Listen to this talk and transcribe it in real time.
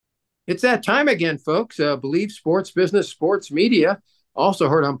It's that time again, folks. Believe sports business, sports media, also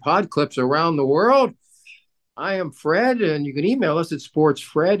heard on pod clips around the world. I am Fred, and you can email us at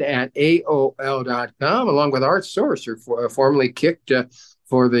sportsfred@aol.com, along with Art Source, formerly kicked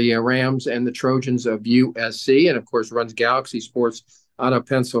for the Rams and the Trojans of USC, and of course runs Galaxy Sports out of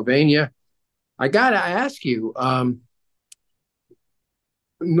Pennsylvania. I got to ask you,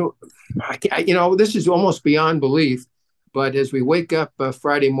 no, this is almost beyond belief. But as we wake up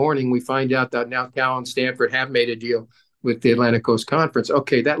Friday morning, we find out that now Cal and Stanford have made a deal with the Atlantic Coast Conference.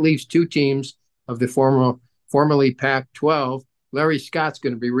 Okay, that leaves two teams of the formerly Pac-12. Larry Scott's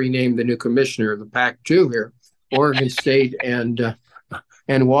going to be renamed the new commissioner of the Pac-2 here, Oregon State and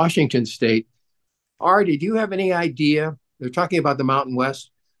Washington State. Artie, do you have any idea? They're talking about the Mountain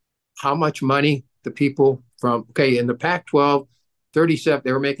West. How much money the people from in the Pac-12, 37.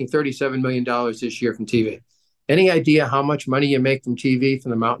 They were making $37 million this year from TV. Any idea how much money you make from TV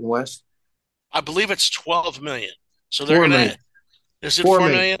from the Mountain West? I believe it's 12 million. So they're 4 going million. to, is it 4 4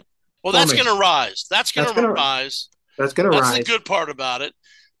 million. million? Well, 4 that's million. going to rise. That's going to rise. That's going to That's rise. the good part about it.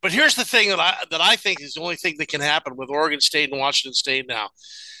 But here's the thing that I think is the only thing that can happen with Oregon State and Washington State now.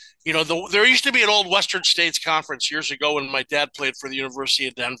 You know, there used to be an old Western States Conference years ago when my dad played for the University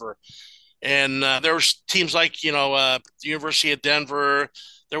of Denver. And there was teams like, the University of Denver.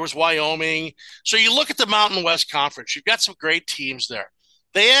 There was Wyoming. So you look at the Mountain West Conference. You've got some great teams there.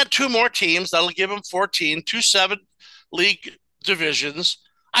 They add two more teams. That'll give them 14, 2 7-league divisions.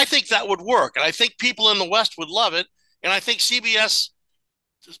 I think that would work. And I think people in the West would love it. And I think the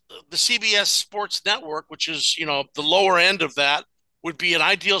CBS Sports Network, which is, the lower end of that, would be an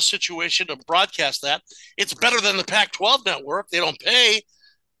ideal situation to broadcast that. It's better than the Pac-12 network. They don't pay.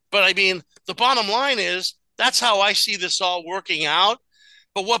 But I mean, the bottom line is that's how I see this all working out.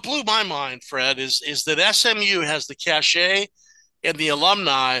 But what blew my mind, Fred, is that SMU has the cachet and the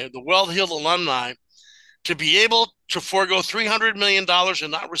alumni, the well-heeled alumni, to be able to forego $300 million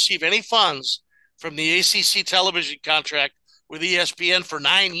and not receive any funds from the ACC television contract with ESPN for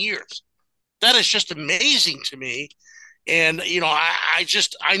 9 years. That is just amazing to me. And, I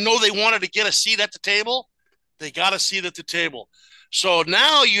know they wanted to get a seat at the table. They got a seat at the table. So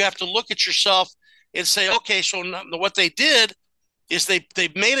now you have to look at yourself and say, okay, so what they did is they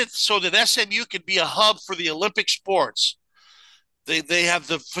made it so that SMU could be a hub for the Olympic sports. They have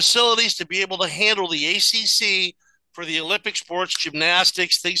the facilities to be able to handle the ACC for the Olympic sports,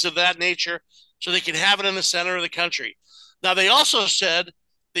 gymnastics, things of that nature, so they can have it in the center of the country. Now, they also said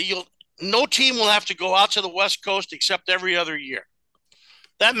that no team will have to go out to the West Coast except every other year.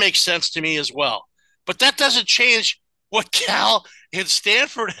 That makes sense to me as well. But that doesn't change what Cal and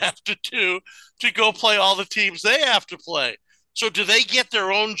Stanford have to do to go play all the teams they have to play. So do they get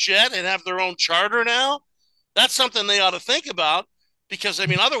their own jet and have their own charter now? That's something they ought to think about because,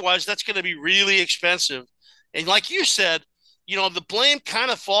 otherwise that's going to be really expensive. And like you said, the blame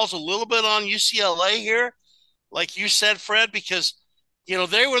kind of falls a little bit on UCLA here, like you said, Fred, because,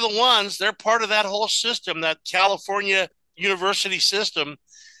 they were the ones, they're part of that whole system, that California university system,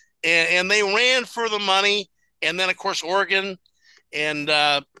 and they ran for the money. And then, of course, Oregon and,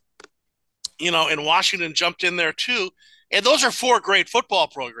 and Washington jumped in there too. And those are four great football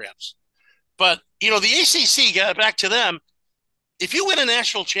programs. But, the ACC, got back to them, if you win a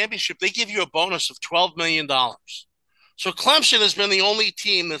national championship, they give you a bonus of $12 million. So Clemson has been the only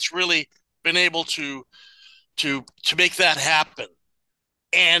team that's really been able to make that happen.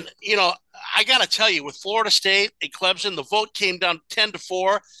 And, I got to tell you, with Florida State and Clemson, the vote came down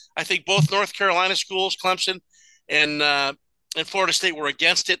 10-4. I think both North Carolina schools, Clemson and Florida State, were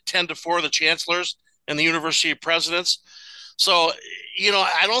against it, 10-4, the chancellors and the university presidents. So,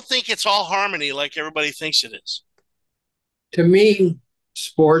 I don't think it's all harmony like everybody thinks it is. To me,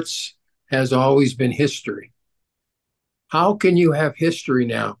 sports has always been history. How can you have history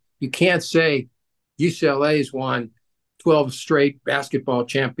now? You can't say UCLA's won 12 straight basketball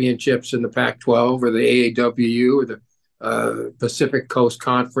championships in the Pac-12 or the AAWU or the Pacific Coast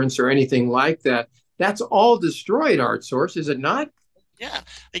Conference or anything like that. That's all destroyed, Art Source, is it not? Yeah,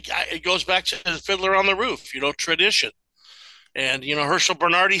 it goes back to the Fiddler on the Roof, tradition. And, Herschel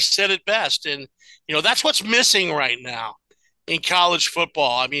Bernardi said it best. And, that's what's missing right now in college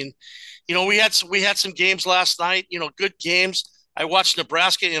football. We had some games last night, good games. I watched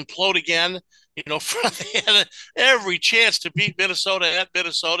Nebraska implode again. They had every chance to beat Minnesota at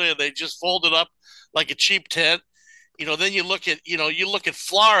Minnesota, and they just folded up like a cheap tent. Then you look at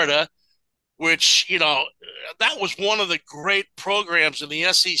Florida, which, that was one of the great programs in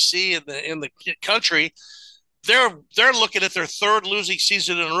the SEC in the country. They're looking at their third losing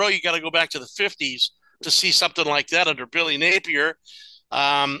season in a row. You got to go back to the 50s to see something like that under Billy Napier.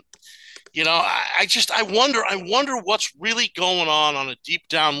 I wonder what's really going on a deep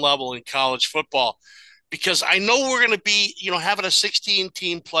down level in college football, because I know we're going to be, having a 16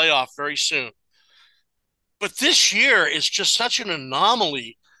 team playoff very soon. But this year is just such an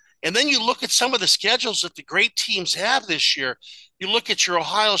anomaly. And then you look at some of the schedules that the great teams have this year. You look at your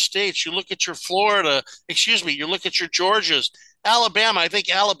Ohio States, you look at your Florida, excuse me, you look at your Georgias, Alabama. I think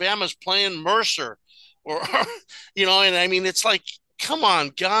Alabama's playing Mercer, or, and I mean, it's like, come on,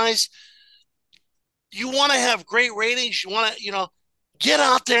 guys. You want to have great ratings. You want to, get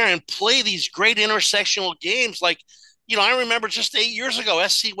out there and play these great intersectional games. Like, I remember just 8 years ago,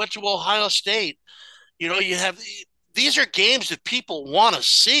 SC went to Ohio State. You have these are games that people want to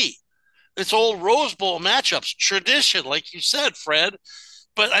see. It's old Rose Bowl matchups, tradition, like you said, Fred.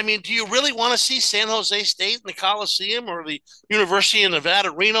 But I mean, do you really want to see San Jose State in the Coliseum or the University of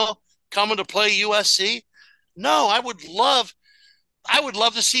Nevada, Reno coming to play USC? No, I would love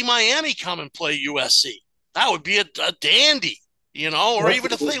to see Miami come and play USC. That would be a dandy, or What,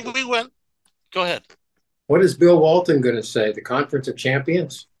 even if we went. Go ahead. what is Bill Walton going to say? The Conference of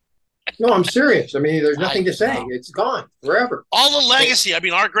Champions? No, I'm serious. I mean, there's nothing to say. No. It's gone forever. All the legacy. I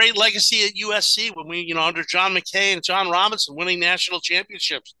mean, our great legacy at USC when we, under John McKay and John Robinson winning national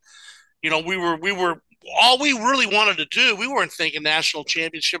championships. We were all we really wanted to do. We weren't thinking national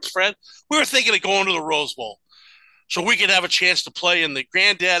championships, Fred. We were thinking of going to the Rose Bowl so we could have a chance to play in the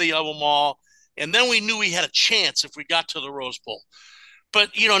granddaddy of them all. And then we knew we had a chance if we got to the Rose Bowl.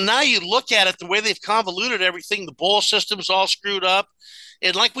 But, now you look at it, the way they've convoluted everything, the bowl system's all screwed up.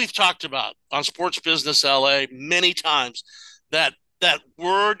 And like we've talked about on Sports Business LA many times, that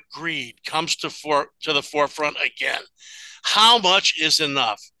word greed comes to the forefront again. How much is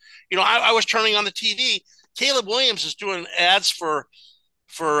enough? I was turning on the TV. Caleb Williams is doing ads for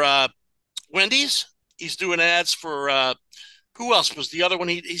Wendy's. He's doing ads for who else was the other one?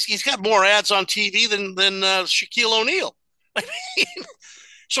 He's got more ads on TV than Shaquille O'Neal. I mean,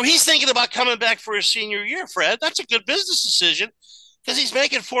 so he's thinking about coming back for his senior year, Fred. That's a good business decision because he's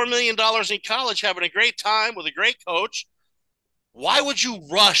making $4 million in college, having a great time with a great coach. Why would you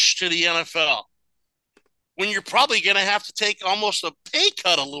rush to the NFL when you're probably going to have to take almost a pay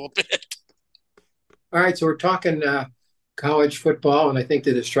cut a little bit? All right, so we're talking college football, and I think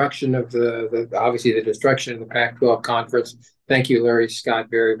the destruction of obviously the destruction of the Pac-12 conference. Thank you, Larry Scott,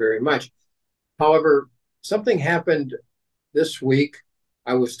 very, very much. However, something happened this week.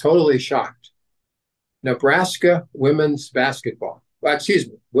 I was totally shocked. Nebraska women's basketball. Well, excuse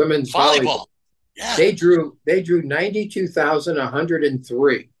me, women's volleyball. Yeah. They drew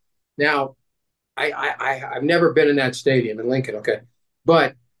 92,103. Now, I've never been in that stadium in Lincoln, okay,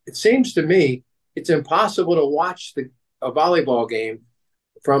 but it seems to me it's impossible to watch a volleyball game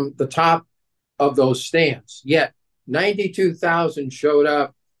from the top of those stands. Yet 92,000 showed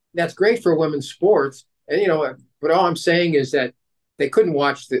up. That's great for women's sports, and but all I'm saying is that they couldn't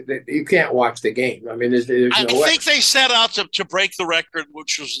watch you can't watch the game. I mean, there's no way. I think they set out to break the record,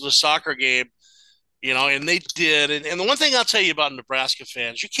 which was the soccer game, and they did. And the one thing I'll tell you about Nebraska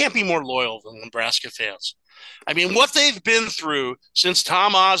fans, you can't be more loyal than Nebraska fans. I mean, what they've been through since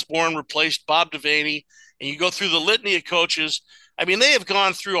Tom Osborne replaced Bob Devaney, and you go through the litany of coaches. I mean, they have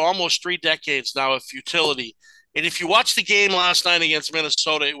gone through almost 3 decades now of futility. And if you watch the game last night against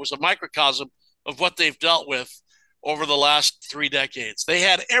Minnesota, it was a microcosm of what they've dealt with over the last 3 decades. They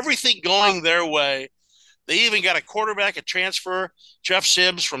had everything going their way. They even got a quarterback, a transfer, Jeff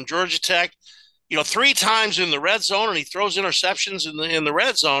Sims from Georgia Tech, 3 times in the red zone, and he throws interceptions in the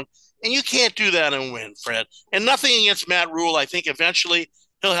red zone. And you can't do that and win, Fred. And nothing against Matt Rule. I think eventually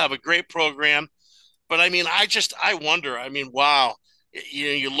he'll have a great program. But I mean, I wonder. I mean, wow.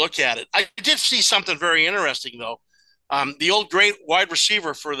 You look at it. I did see something very interesting, though. The old great wide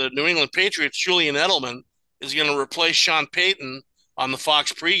receiver for the New England Patriots, Julian Edelman, is going to replace Sean Payton on the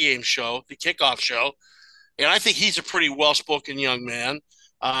Fox pregame show, the kickoff show. And I think he's a pretty well-spoken young man.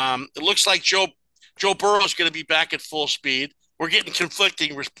 It looks like Joe Burrow is going to be back at full speed. We're getting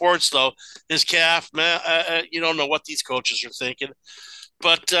conflicting reports, though. His calf, man, you don't know what these coaches are thinking.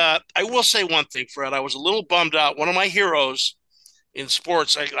 But I will say one thing, Fred. I was a little bummed out. One of my heroes in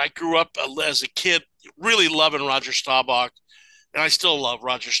sports, I grew up as a kid really loving Roger Staubach, and I still love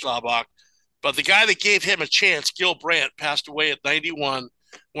Roger Staubach. But the guy that gave him a chance, Gil Brandt, passed away at 91,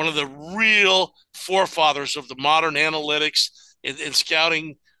 one of the real forefathers of the modern analytics in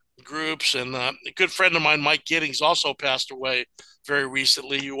scouting groups. And a good friend of mine, Mike Giddings, also passed away very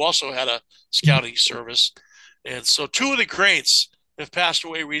recently, who also had a scouting service. And so 2 of the greats have passed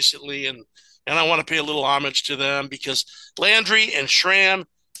away recently, and I want to pay a little homage to them because Landry and Schramm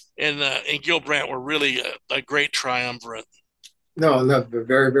and Gil Brandt were really a great triumvirate. No, no,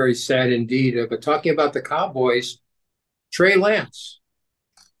 very, very sad indeed. But talking about the Cowboys, Trey Lance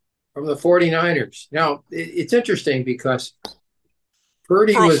from the 49ers. Now, it's interesting because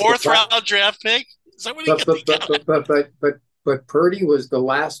Purdy For a was the fourth last, round draft pick. Is that what he but got? He but but got? but but but but but Purdy was the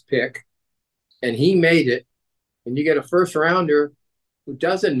last pick, and he made it. And you get a first rounder who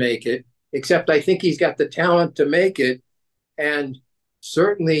doesn't make it, except I think he's got the talent to make it. And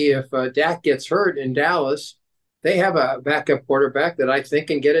certainly, if Dak gets hurt in Dallas, they have a backup quarterback that I think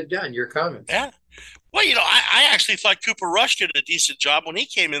can get it done. Your comments? Yeah. Well, I actually thought Cooper Rush did a decent job when he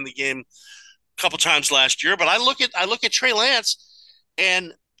came in the game a couple times last year. But I look at Trey Lance,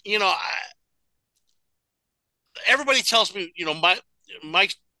 and everybody tells me,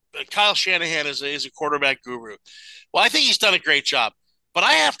 Mike Kyle Shanahan is a quarterback guru. Well, I think he's done a great job. But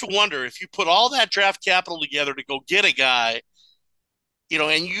I have to wonder if you put all that draft capital together to go get a guy,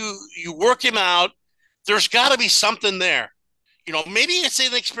 and you work him out, there's got to be something there. Maybe it's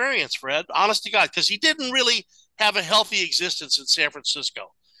an experience, Fred. Honest to God, because he didn't really have a healthy existence in San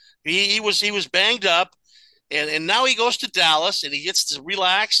Francisco. He was banged up, and now he goes to Dallas and he gets to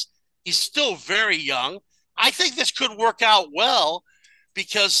relax. He's still very young. I think this could work out well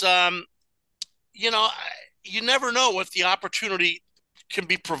because you know you never know what the opportunity can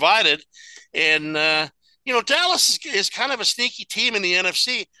be provided, and Dallas is kind of a sneaky team in the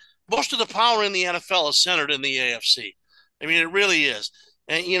NFC. Most of the power in the NFL is centered in the AFC. I mean, it really is.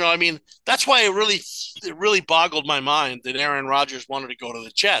 And that's why it really boggled my mind that Aaron Rodgers wanted to go to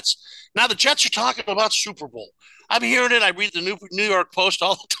the Jets. Now the Jets are talking about Super Bowl. I'm hearing it. I read the New York Post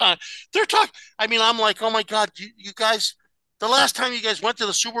all the time. They're talking. I mean, I'm like, oh my God, you guys. The last time you guys went to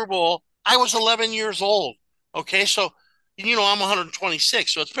the Super Bowl, I was 11 years old. Okay, so I'm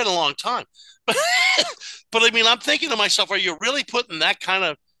 126, so it's been a long time. But but I mean, I'm thinking to myself, are you really putting that kind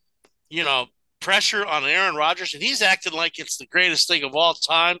of you know, pressure on Aaron Rodgers, and he's acting like it's the greatest thing of all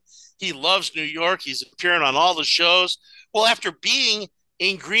time. He loves New York. He's appearing on all the shows. Well, after being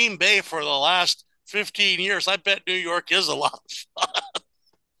in Green Bay for the last 15 years, I bet New York is a lot.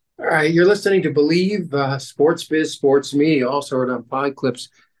 All right, you're listening to Believe Sports Biz, Sports Media, also heard on pod clips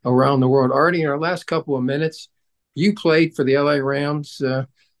around the world. Already in our last couple of minutes, you played for the LA Rams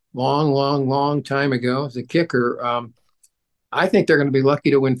long, long, long time ago as a kicker. I think they're going to be lucky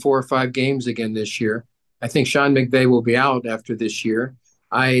to win 4 or 5 games again this year. I think Sean McVay will be out after this year.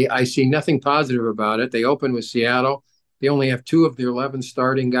 I see nothing positive about it. They opened with Seattle. They only have 2 of their 11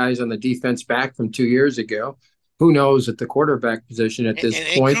 starting guys on the defense back from 2 years ago. Who knows at the quarterback position at And, this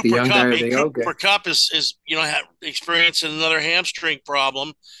and point, the Cooper young guy Cup, or and the old guy? Cooper Cup is experiencing another hamstring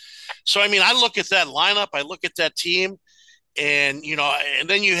problem. So I mean, I look at that lineup, I look at that team, and and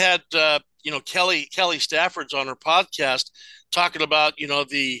then you had Kelly Stafford's on her podcast talking about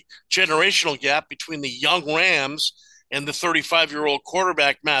the generational gap between the young Rams and the 35-year-old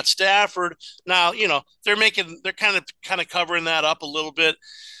quarterback Matt Stafford. Now they're kind of covering that up a little bit,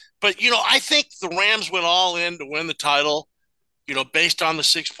 but I think the Rams went all in to win the title. Based on the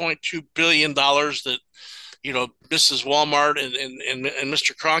 $6.2 billion that Mrs. Walmart and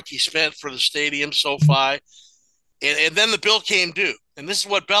Mr. Kroenke spent for the stadium, SoFi, and then the bill came due. And this is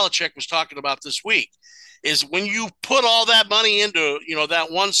what Belichick was talking about this week: is when you put all that money into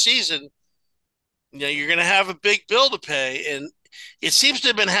that one season, you're going to have a big bill to pay. And it seems to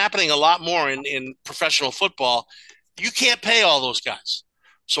have been happening a lot more in professional football. You can't pay all those guys,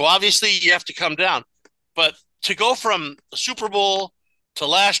 so obviously you have to come down. But to go from the Super Bowl to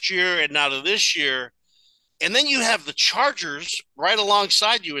last year and now to this year, and then you have the Chargers right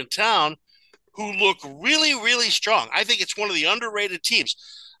alongside you in town who look really, really strong. I think it's one of the underrated teams.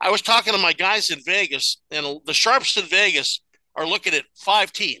 I was talking to my guys in Vegas, and the Sharps in Vegas are looking at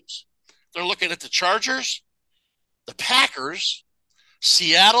 5 teams. They're looking at the Chargers, the Packers,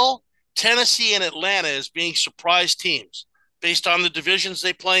 Seattle, Tennessee, and Atlanta as being surprise teams based on the divisions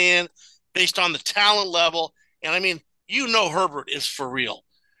they play in, based on the talent level. And I mean, Herbert is for real.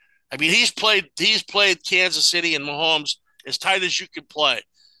 I mean, he's played Kansas City and Mahomes as tight as you could play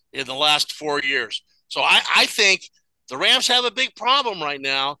in the last 4 years. So I think the Rams have a big problem right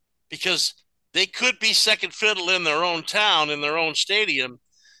now because they could be second fiddle in their own town, in their own stadium.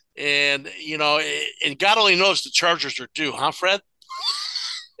 And God only knows the Chargers are due, huh, Fred?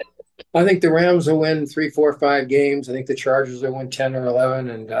 I think the Rams will win 3, 4, 5 games. I think the Chargers will win 10 or 11,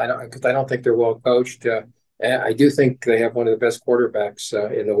 and I don't think they're well coached. I do think they have one of the best quarterbacks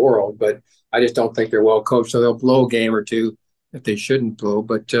in the world, but I just don't think they're well coached. So they'll blow a game or two if they shouldn't blow.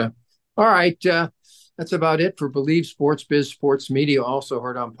 But all right, that's about it for Believe Sports Biz Sports Media. Also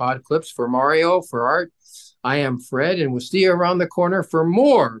heard on pod clips for Mario, for Art. I am Fred, and we'll see you around the corner for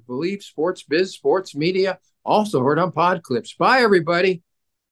more Believe Sports Biz Sports Media Also heard on Pod Clips. Bye, everybody.